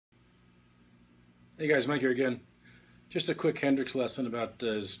Hey guys, Mike here again. Just a quick Hendrix lesson about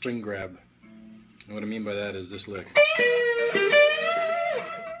string grab. And what I mean by that is this lick.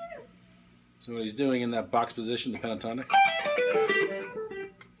 So what he's doing in that box position, the pentatonic,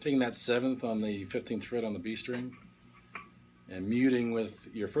 taking that 7th on the 15th fret on the B string, and muting with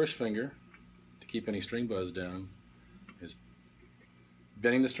your first finger to keep any string buzz down, is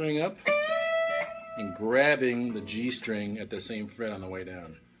bending the string up and grabbing the G string at the same fret on the way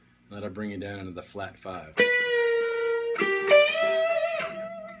down. That'll bring you down into the flat 5.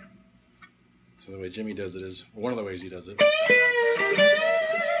 So the way Jimmy does it is, one of the ways he does it.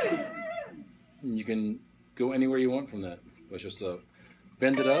 And you can go anywhere you want from that. It's just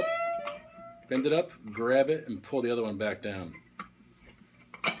bend it up, grab it, and pull the other one back down.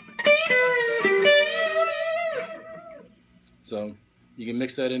 So you can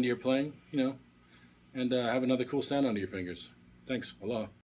mix that into your playing, and have another cool sound under your fingers. Thanks. Allah.